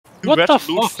What Red the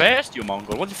loot fuck? fast, you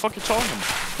Mongol. What the fuck you talking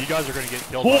about? You guys are gonna get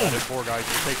killed by that four guys.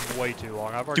 You're taking way too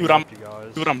long. I've already left you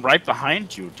guys. Dude, I'm right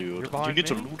behind you, dude. You're You behind need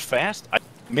to me? loot fast.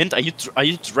 Mint, are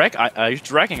you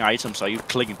dragging items? Or are you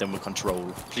clicking them with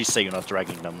control? Please say you're not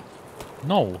dragging them.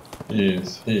 No. He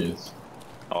is.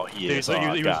 Oh, he Dude, is. so Oh,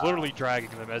 he was God. literally dragging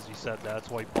them as he said that. That's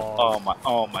why he paused.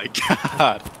 Oh my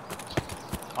God.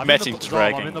 I'm Imagine in the,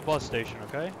 dragging. I'm in the bus station,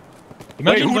 okay?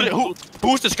 Wait,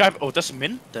 who's this guy? Oh, that's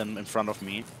Mint then in front of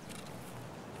me.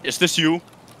 Is this you?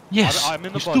 Yes. I'm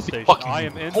in the you bus stupid station. fucking I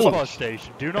am in whore. the bus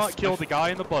station. Do not kill the guy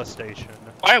in the bus station.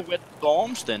 Why are red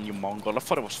dorms then, you Mongol? I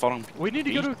thought it was following We need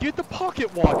to go me. to get the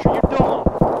pocket watcher. You're dumb.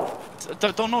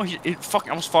 Don't know.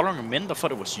 I was following Mint. I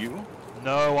thought it was you.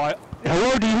 No,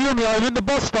 Hello, do you hear me? I'm in the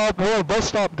bus stop. Hello, bus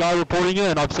stop guy reporting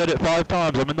in. I've said it 5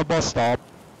 times. I'm in the bus stop.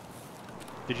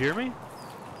 Did you hear me?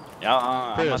 Yeah,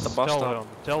 I'm at Chris, the bus stop.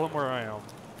 tell him where I am.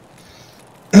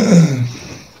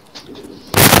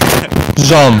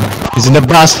 John, he's in the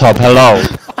bus stop. Hello.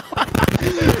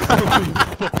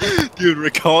 Dude,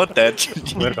 record that.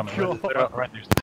 Wait a minute. Right there.